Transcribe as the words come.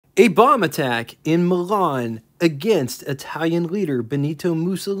A bomb attack in Milan against Italian leader Benito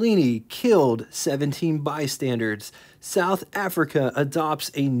Mussolini killed 17 bystanders. South Africa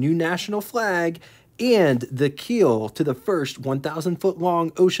adopts a new national flag, and the keel to the first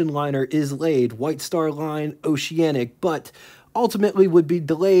 1,000-foot-long ocean liner is laid, White Star Line Oceanic, but ultimately would be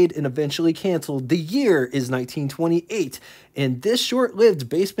delayed and eventually canceled. The year is 1928, and this short-lived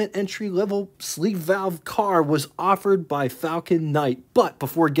basement entry-level sleeve valve car was offered by Falcon-Knight. But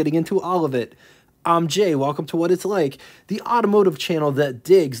before getting into all of it, I'm Jay. Welcome to What It's Like, the automotive channel that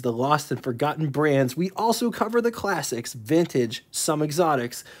digs the lost and forgotten brands. We also cover the classics, vintage, some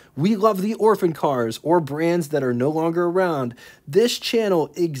exotics. We love the orphan cars or brands that are no longer around. This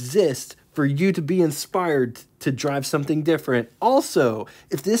channel exists for you to be inspired to drive something different. Also,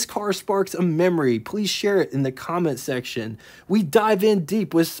 if this car sparks a memory, please share it in the comment section. We dive in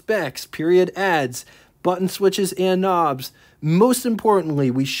deep with specs, period ads, button switches, and knobs. Most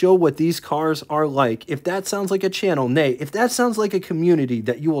importantly, we show what these cars are like. If that sounds like a channel, nay, if that sounds like a community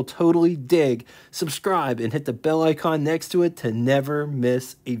that you will totally dig, subscribe and hit the bell icon next to it to never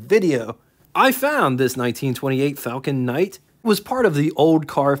miss a video. I found this 1928 Falcon-Knight was part of the Old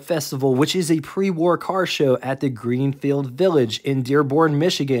Car Festival, which is a pre-war car show at the Greenfield Village in Dearborn,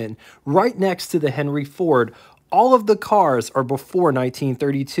 Michigan, right next to the Henry Ford. All of the cars are before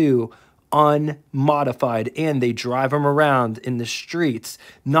 1932, unmodified, and they drive them around in the streets.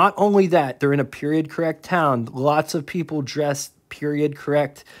 Not only that, they're in a period correct town. Lots of people dressed period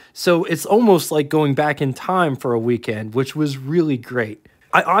correct. So it's almost like going back in time for a weekend, which was really great.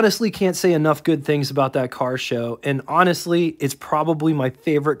 I honestly can't say enough good things about that car show, and honestly, it's probably my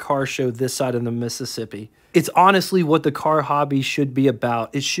favorite car show this side of the Mississippi. It's honestly what the car hobby should be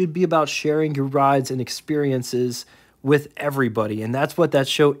about. It should be about sharing your rides and experiences with everybody, and that's what that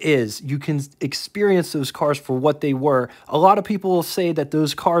show is. You can experience those cars for what they were. A lot of people will say that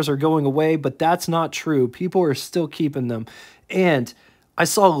those cars are going away, but that's not true. People are still keeping them, and I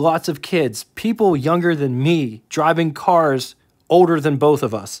saw lots of kids, people younger than me, driving cars older than both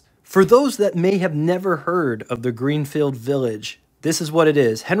of us. For those that may have never heard of the Greenfield Village, this is what it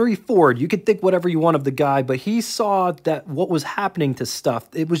is. Henry Ford, you could think whatever you want of the guy, but he saw that what was happening to stuff,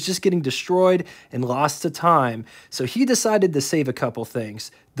 it was just getting destroyed and lost to time. So he decided to save a couple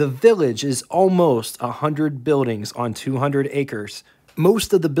things. The village is almost 100 buildings on 200 acres.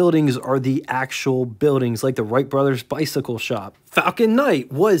 Most of the buildings are the actual buildings, like the Wright Brothers bicycle shop.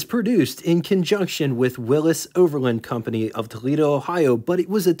 Falcon-Knight was produced in conjunction with Willis Overland Company of Toledo, Ohio, but it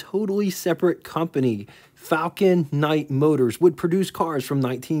was a totally separate company. Falcon-Knight Motors would produce cars from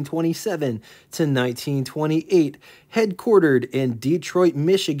 1927 to 1928, headquartered in Detroit,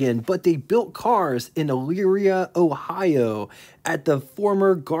 Michigan, but they built cars in Elyria, Ohio, at the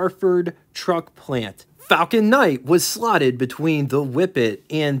former Garford truck plant. Falcon-Knight was slotted between the Whippet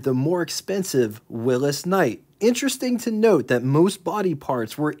and the more expensive Willis-Knight. Interesting to note that most body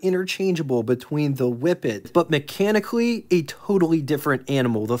parts were interchangeable between the Whippet, but mechanically a totally different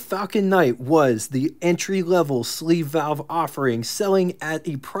animal. The Falcon-Knight was the entry-level sleeve valve offering, selling at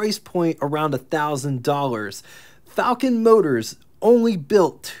a price point around $1,000. Falcon Motors only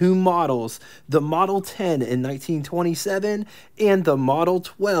built two models, the Model 10 in 1927 and the Model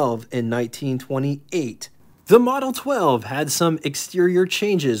 12 in 1928. The Model 12 had some exterior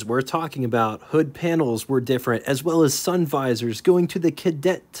changes we're talking about. Hood panels were different, as well as sun visors going to the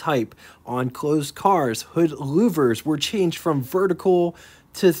cadet type on closed cars. Hood louvers were changed from vertical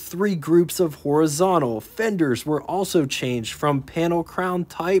to 3 groups of horizontal. Fenders were also changed from panel crown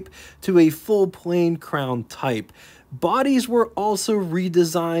type to a full plain crown type. Bodies were also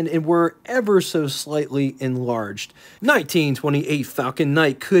redesigned and were ever so slightly enlarged. 1928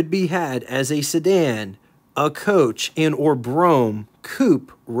 Falcon-Knight could be had as a sedan, a coach and or brougham,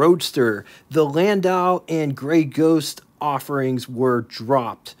 coupe, roadster. The Landau and Grey Ghost offerings were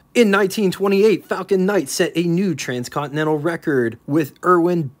dropped. In 1928, Falcon-Knight set a new transcontinental record with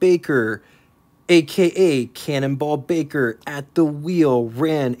Irwin Baker, aka Cannonball Baker, at the wheel,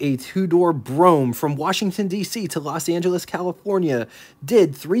 ran a 2-door brougham from Washington, D.C. to Los Angeles, California,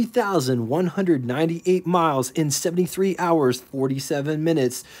 did 3,198 miles in 73 hours, 47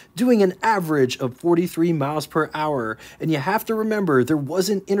 minutes, doing an average of 43 miles per hour. And you have to remember, there was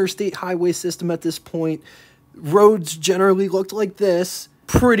an interstate highway system at this point. Roads generally looked like this.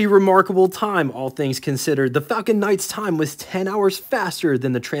 Pretty remarkable time, all things considered. The Falcon-Knight's time was 10 hours faster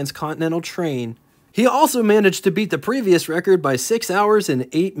than the transcontinental train. He also managed to beat the previous record by 6 hours and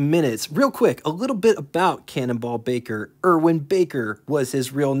 8 minutes. Real quick, a little bit about Cannonball Baker. Irwin Baker was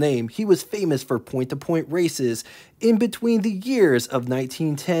his real name. He was famous for point-to-point races. In between the years of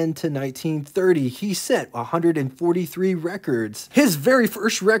 1910 to 1930, he set 143 records. His very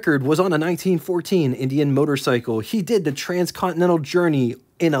first record was on a 1914 Indian motorcycle. He did the transcontinental journey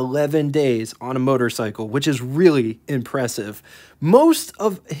in 11 days on a motorcycle, which is really impressive. Most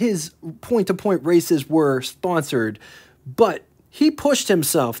of his point-to-point races were sponsored, but he pushed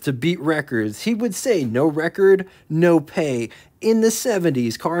himself to beat records. He would say, no record, no pay. In the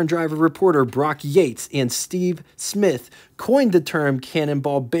 70s, car and driver reporter Brock Yates and Steve Smith coined the term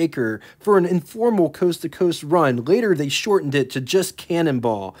Cannonball Baker for an informal coast-to-coast run. Later, they shortened it to just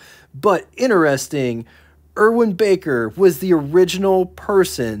Cannonball. But interesting, Irwin Baker was the original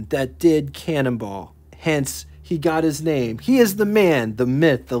person that did Cannonball. Hence, he got his name. He is the man, the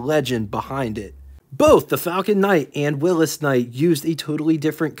myth, the legend behind it. Both the falcon-knight and Willis-Knight used a totally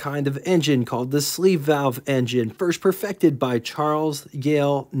different kind of engine called the sleeve valve engine, first perfected by Charles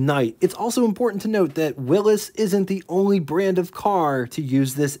Yale Knight. It's also important to note that Willis isn't the only brand of car to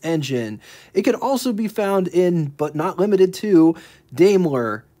use this engine. It could also be found in, but not limited to,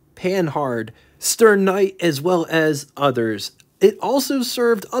 Daimler, Panhard, Stern Knight, as well as others. It also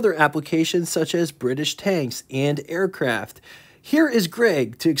served other applications such as British tanks and aircraft. Here is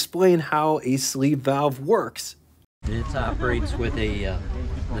Greg to explain how a sleeve valve works. It operates with a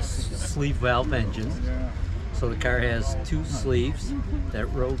sleeve valve engine. So the car has two sleeves that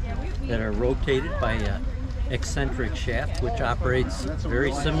are rotated by an eccentric shaft, which operates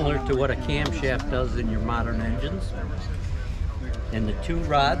very similar to what a camshaft does in your modern engines. And the two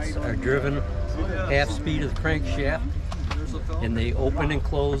rods are driven half speed of the crankshaft, and they open and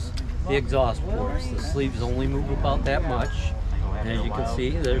close the exhaust ports. The sleeves only move about that much. And as you can see,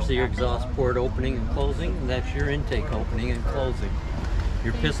 there's your exhaust port opening and closing, and that's your intake opening and closing.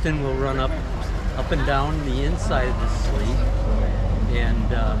 Your piston will run up and down the inside of the sleeve,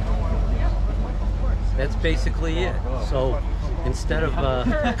 and that's basically it. So instead of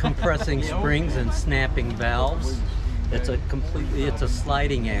compressing springs and snapping valves, it's a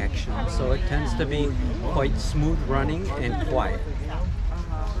sliding action, so it tends to be quite smooth running and quiet.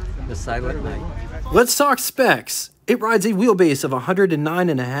 The Silent Knight. Let's talk specs. It rides a wheelbase of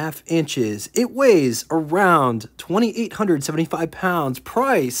 109.5 inches. It weighs around 2,875 pounds.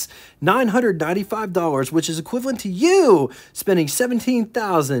 Price, $995, which is equivalent to you spending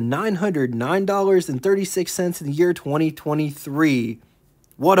 $17,909.36 in the year 2023.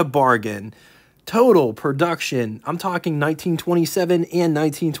 What a bargain. Total production, I'm talking 1927 and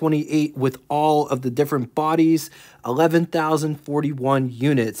 1928 with all of the different bodies, 11,041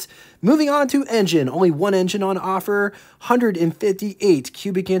 units. Moving on to engine, only one engine on offer, 158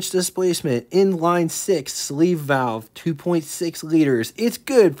 cubic inch displacement, inline 6 sleeve valve, 2.6 liters. It's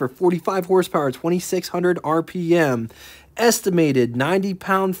good for 45 horsepower, 2,600 RPM. Estimated 90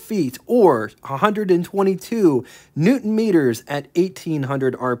 pound-feet or 122 Newton meters at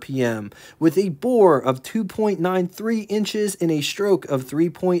 1,800 RPM, with a bore of 2.93 inches and a stroke of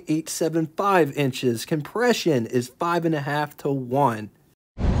 3.875 inches. Compression is 5.5 to 1.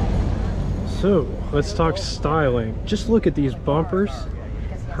 So let's talk styling. Just look at these bumpers,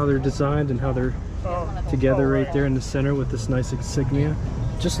 how they're designed and how they're together right there in the center with this nice insignia.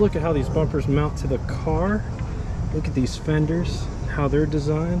 Just look at how these bumpers mount to the car. Look at these fenders, how they're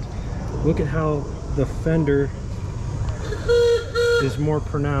designed. Look at how the fender is more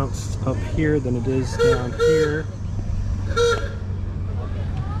pronounced up here than it is down here.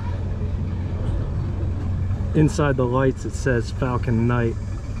 Inside the lights it says Falcon-Knight.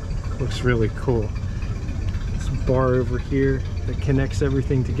 Looks really cool. This bar over here that connects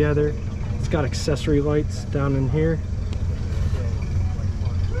everything together. It's got accessory lights down in here.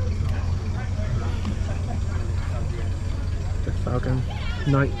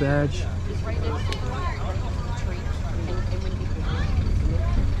 Falcon-Knight badge.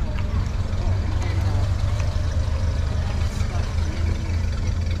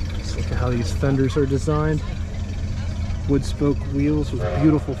 Just look at how these fenders are designed. Wood spoke wheels with a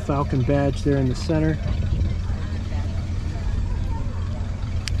beautiful Falcon badge there in the center.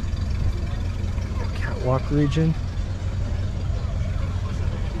 Catwalk region.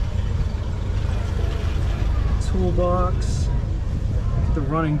 Toolbox. The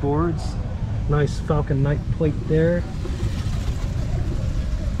running boards, nice Falcon-Knight plate there.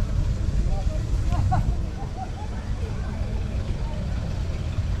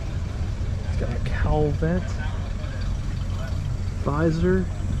 It's got a cowl vent, visor.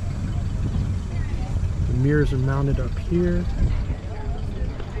 The mirrors are mounted up here.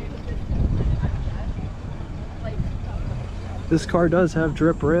 This car does have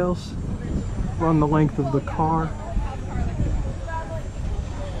drip rails, run the length of the car.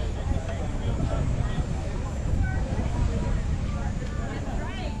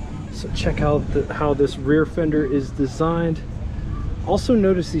 So check out how this rear fender is designed. Also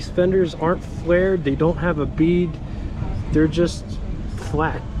notice these fenders aren't flared, they don't have a bead, they're just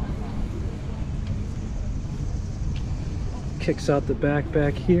flat. Kicks out the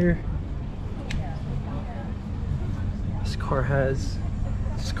back here.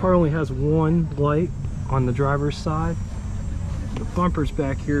 This car only has one light on the driver's side. The bumpers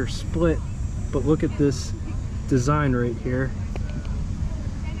back here are split, but look at this design right here.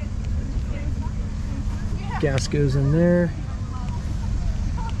 Gas goes in there.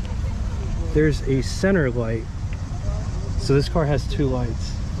 There's a center light. So this car has two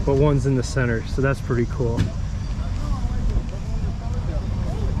lights, but one's in the center, so that's pretty cool.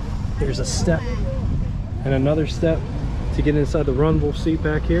 There's a step and another step to get inside the rumble seat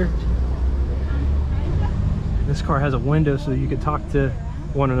back here. This car has a window so you can talk to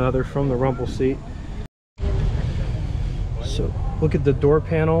one another from the rumble seat. So look at the door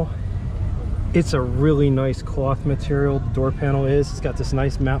panel. It's a really nice cloth material, the door panel is. It's got this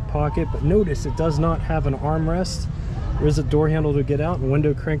nice map pocket, but notice it does not have an armrest. There is a door handle to get out and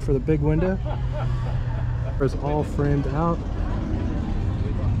window crank for the big window. It's all framed out.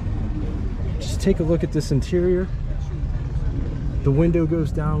 Just take a look at this interior. The window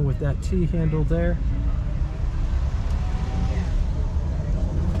goes down with that T handle there.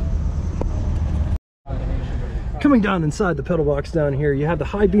 Coming down inside the pedal box down here, you have the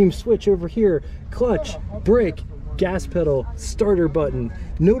high beam switch over here, clutch, brake, gas pedal, starter button.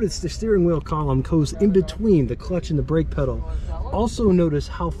 Notice the steering wheel column goes in between the clutch and the brake pedal. Also notice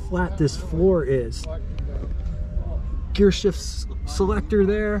how flat this floor is. Gear shift selector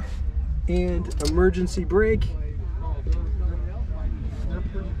there, and emergency brake.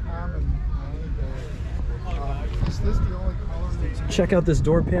 Check out this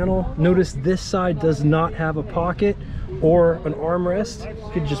door panel. Notice this side does not have a pocket or an armrest.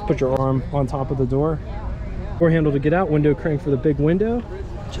 You could just put your arm on top of the door. Door handle to get out, window crank for the big window.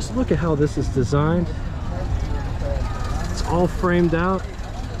 Just look at how this is designed. It's all framed out.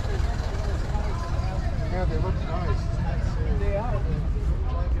 Yeah, they look nice.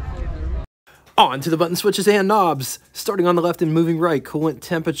 On to the button switches and knobs. Starting on the left and moving right, coolant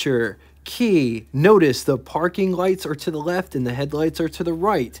temperature. Key, notice the parking lights are to the left and the headlights are to the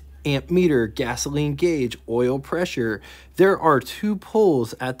right. Amp meter, gasoline gauge, oil pressure. There are two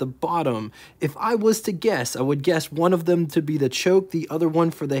pulls at the bottom. If I was to guess, I would guess one of them to be the choke, the other one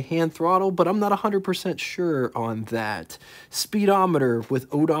for the hand throttle, but I'm not 100% sure on that. Speedometer with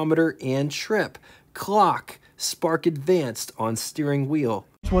odometer and trip. Clock, spark advanced on steering wheel.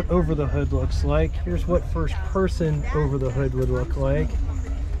 Here's what over the hood looks like. Here's what first person over the hood would look like.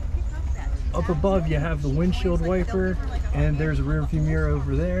 Up above you have the windshield wiper, and there's a rear view mirror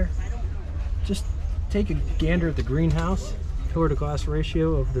over there. Just take a gander at the greenhouse, pillar to glass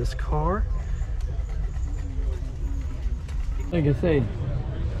ratio of this car. Like I say,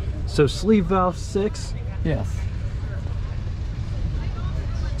 So sleeve valve 6. yes.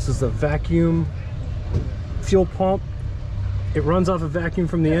 This is a vacuum fuel pump. It runs off a vacuum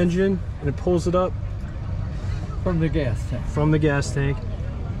from the engine and it pulls it up From the gas tank. from the gas tank.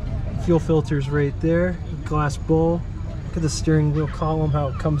 Fuel filters right there, glass bowl. Look at the steering wheel column, how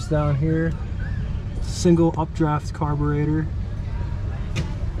it comes down here. Single updraft carburetor.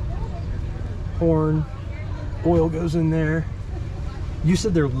 Horn, oil goes in there. You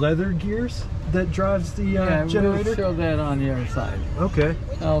said they're leather gears that drives the generator? We'll show that on the other side. Okay.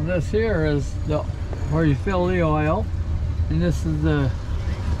 Now this here is where you fill the oil, and this is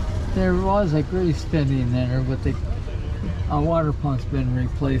there was a grease fitting in there, but the water pump's been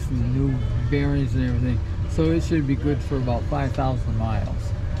replaced and new bearings and everything, so it should be good for about 5,000 miles.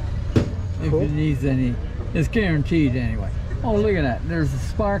 If Cool. it needs any, it's guaranteed anyway. Oh, look at that! There's a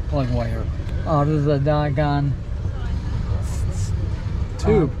spark plug wire out of the doggone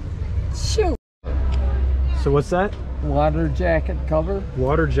Tube. shoot. So what's that? Water jacket cover.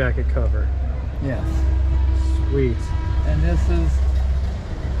 Water jacket cover. Yes. Sweet. And this is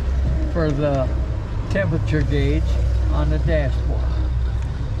for the temperature gauge on the dashboard.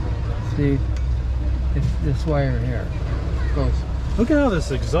 See, it's this wire here. Goes. Look at how this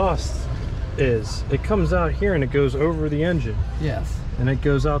exhaust is. It comes out here and it goes over the engine Yes. and it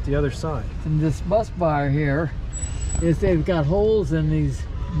goes out the other side. And this bus bar here is they've got holes in these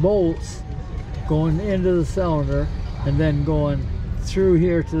bolts going into the cylinder and then going through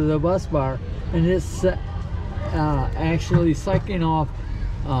here to the bus bar, and it's actually sucking off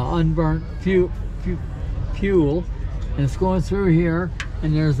unburnt fuel and it's going through here,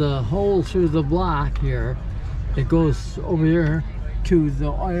 and there's a hole through the block here that goes over here to the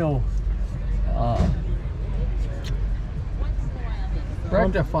oil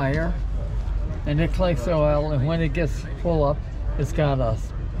rectifier, and it collects the oil, and when it gets full up, it's got a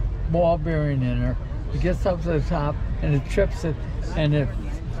ball bearing in there. It gets up to the top and it trips it, and it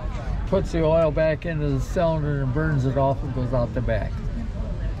puts the oil back into the cylinder and burns it off and goes out the back.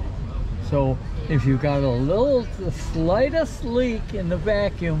 So if you got the slightest leak in the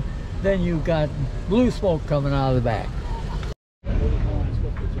vacuum, then you got blue smoke coming out of the back.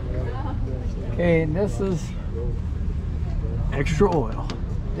 Okay, and this is Extra oil.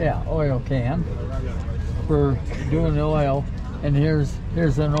 yeah, oil can for doing the oil. And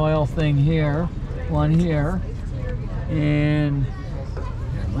here's an oil thing here, one here, and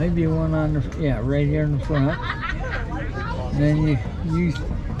maybe one on the, yeah, right here in the front. And then you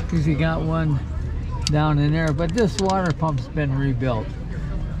usually got one down in there, but this water pump's been rebuilt.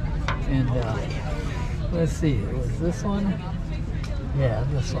 And let's see, was this one? Yeah,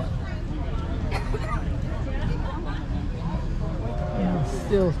 this one. Yeah,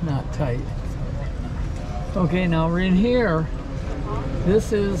 still not tight. Okay, now we're in here.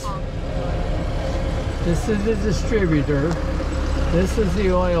 This is the distributor. This is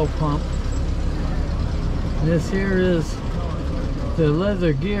the oil pump. This here is the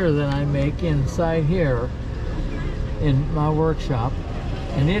leather gear that I make inside here in my workshop,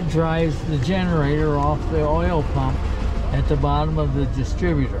 and it drives the generator off the oil pump at the bottom of the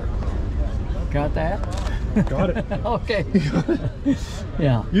distributor. Got that? Got it. Okay.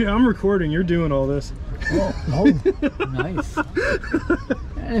 Yeah. Yeah, I'm recording. You're doing all this. Oh, nice.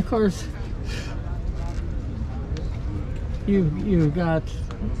 And of course, you've got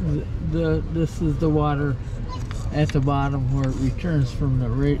this is the water at the bottom where it returns from the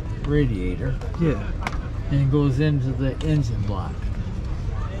radiator. Yeah. And goes into the engine block.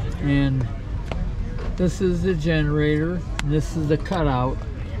 And this is the generator. This is the cutout,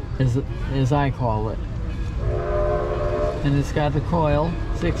 as I call it. And it's got the coil,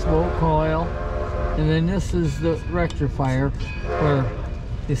 6-volt coil. And then this is the rectifier, where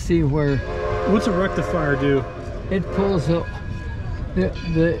you see where... What's a rectifier do? It pulls the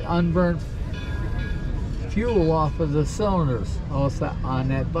unburnt fuel off of the cylinders. Also on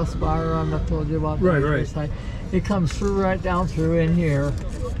that bus bar I told you about. Right. Side. It comes through right down through in here,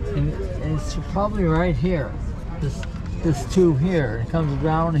 and it's probably right here. This tube here. It comes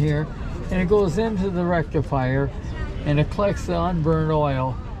down here, and it goes into the rectifier, and it collects the unburned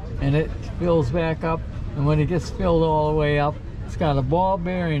oil, and it fills back up. And when it gets filled all the way up, it's got a ball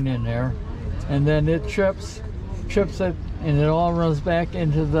bearing in there, and then it trips it, and it all runs back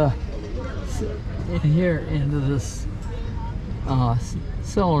into the into this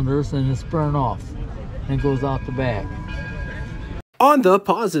cylinders, and it's burned off and goes out the back. On the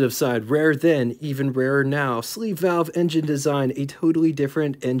positive side, rare then, even rarer now, sleeve valve engine design, a totally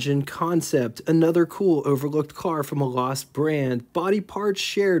different engine concept, another cool overlooked car from a lost brand, body parts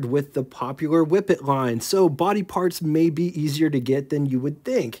shared with the popular Whippet line, so body parts may be easier to get than you would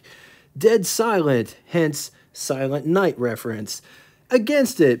think. Dead silent, hence Silent Night reference.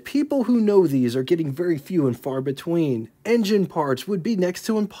 Against it, people who know these are getting very few and far between. Engine parts would be next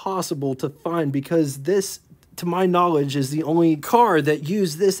to impossible to find because this, to my knowledge, is the only car that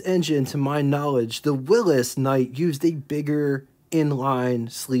used this engine to my knowledge. The Willis Knight used a bigger inline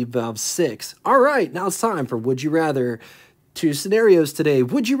sleeve valve 6. Alright, now it's time for Would You Rather. Two scenarios today.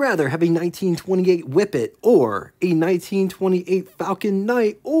 Would you rather have a 1928 Whippet or a 1928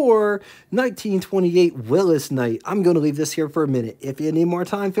 falcon-knight or 1928 Willis Knight? I'm going to leave this here for a minute. If you need more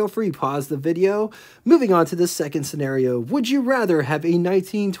time, feel free, pause the video. Moving on to the second scenario. Would you rather have a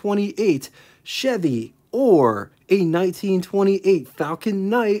 1928 Chevy or a 1928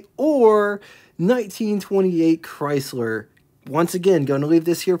 falcon-knight or 1928 Chrysler? Once again, going to leave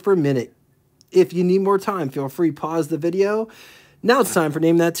this here for a minute. If you need more time, feel free, pause the video. Now it's time for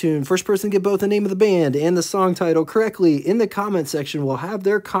Name That Tune. First person to get both the name of the band and the song title correctly in the comment section will have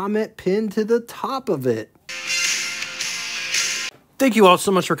their comment pinned to the top of it. Thank you all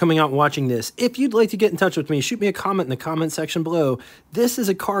so much for coming out and watching this. If you'd like to get in touch with me, shoot me a comment in the comment section below. This is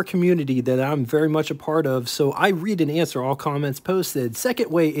a car community that I'm very much a part of, so I read and answer all comments posted. Second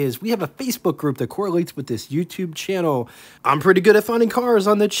way is we have a Facebook group that correlates with this YouTube channel. I'm pretty good at finding cars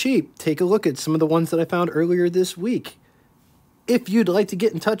on the cheap. Take a look at some of the ones that I found earlier this week. If you'd like to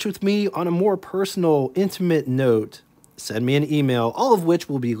get in touch with me on a more personal, intimate note, send me an email, all of which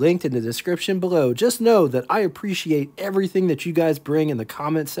will be linked in the description below. Just know that I appreciate everything that you guys bring in the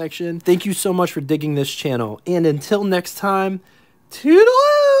comment section. Thank you so much for digging this channel. And until next time,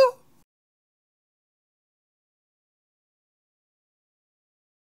 toodaloo!